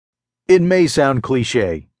It may sound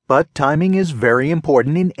cliche, but timing is very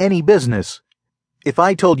important in any business. If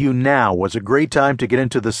I told you now was a great time to get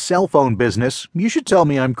into the cell phone business, you should tell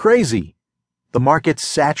me I'm crazy. The market's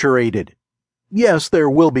saturated. Yes, there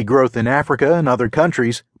will be growth in Africa and other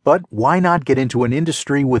countries, but why not get into an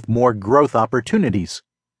industry with more growth opportunities?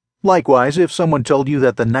 Likewise, if someone told you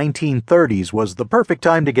that the 1930s was the perfect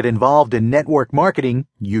time to get involved in network marketing,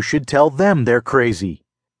 you should tell them they're crazy.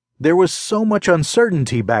 There was so much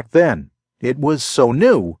uncertainty back then. It was so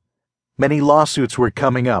new. Many lawsuits were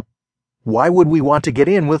coming up. Why would we want to get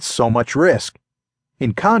in with so much risk?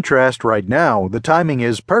 In contrast, right now, the timing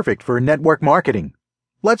is perfect for network marketing.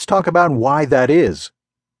 Let's talk about why that is.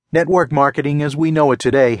 Network marketing as we know it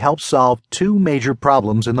today helps solve two major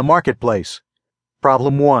problems in the marketplace.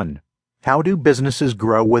 Problem 1. How do businesses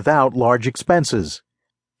grow without large expenses?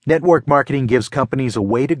 Network marketing gives companies a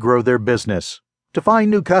way to grow their business, to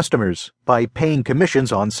find new customers by paying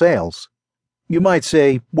commissions on sales. You might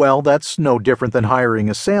say, well, that's no different than hiring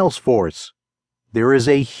a sales force. There is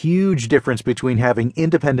a huge difference between having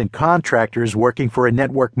independent contractors working for a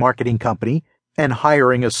network marketing company and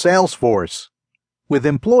hiring a sales force. With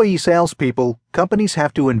employee salespeople, companies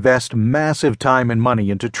have to invest massive time and money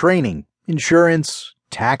into training, insurance,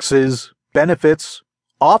 taxes, benefits,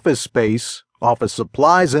 office space, office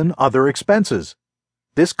supplies, and other expenses.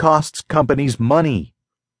 This costs companies money.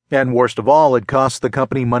 And worst of all, it costs the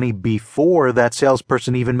company money before that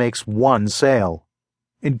salesperson even makes one sale.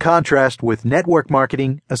 In contrast with network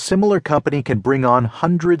marketing, a similar company can bring on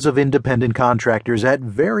hundreds of independent contractors at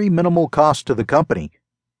very minimal cost to the company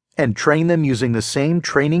and train them using the same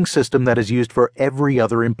training system that is used for every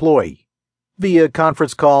other employee, via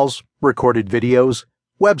conference calls, recorded videos,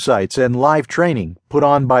 websites, and live training put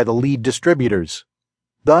on by the lead distributors.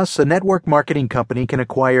 Thus, a network marketing company can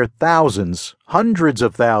acquire thousands, hundreds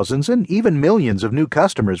of thousands, and even millions of new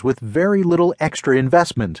customers with very little extra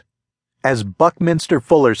investment. As Buckminster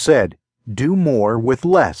Fuller said, do more with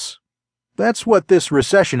less. That's what this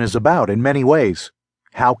recession is about in many ways.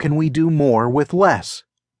 How can we do more with less?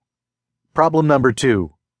 Problem number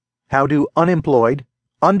 2. How do unemployed,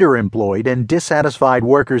 underemployed, and dissatisfied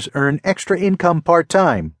workers earn extra income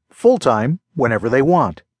part-time, full-time, whenever they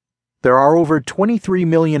want? There are over 23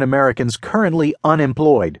 million Americans currently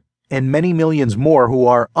unemployed, and many millions more who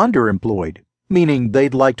are underemployed, meaning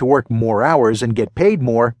they'd like to work more hours and get paid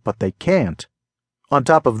more, but they can't. On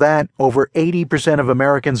top of that, over 80% of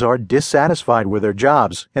Americans are dissatisfied with their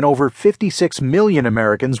jobs, and over 56 million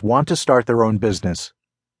Americans want to start their own business.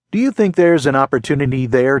 Do you think there's an opportunity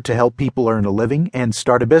there to help people earn a living and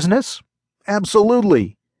start a business?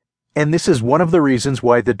 Absolutely. And this is one of the reasons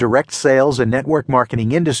why the direct sales and network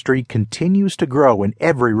marketing industry continues to grow in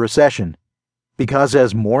every recession. Because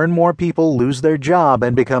as more and more people lose their job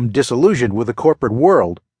and become disillusioned with the corporate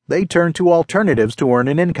world, they turn to alternatives to earn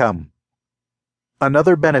an income.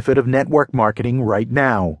 Another benefit of network marketing right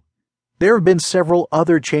now. There have been several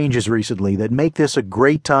other changes recently that make this a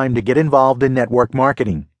great time to get involved in network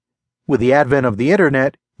marketing. With the advent of the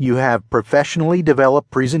internet, you have professionally developed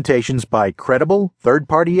presentations by credible,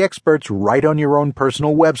 third-party experts right on your own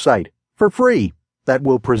personal website, for free, that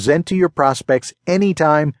will present to your prospects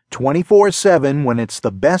anytime, 24/7, when it's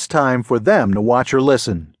the best time for them to watch or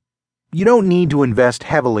listen. You don't need to invest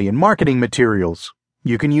heavily in marketing materials.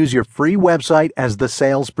 You can use your free website as the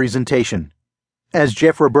sales presentation. As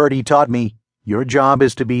Jeff Roberti taught me, your job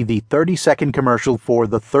is to be the 30-second commercial for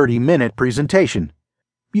the 30-minute presentation.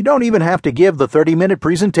 You don't even have to give the 30-minute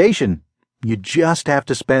presentation. You just have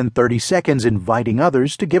to spend 30 seconds inviting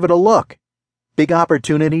others to give it a look. Big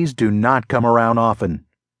opportunities do not come around often.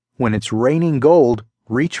 When it's raining gold,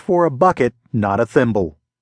 reach for a bucket, not a thimble.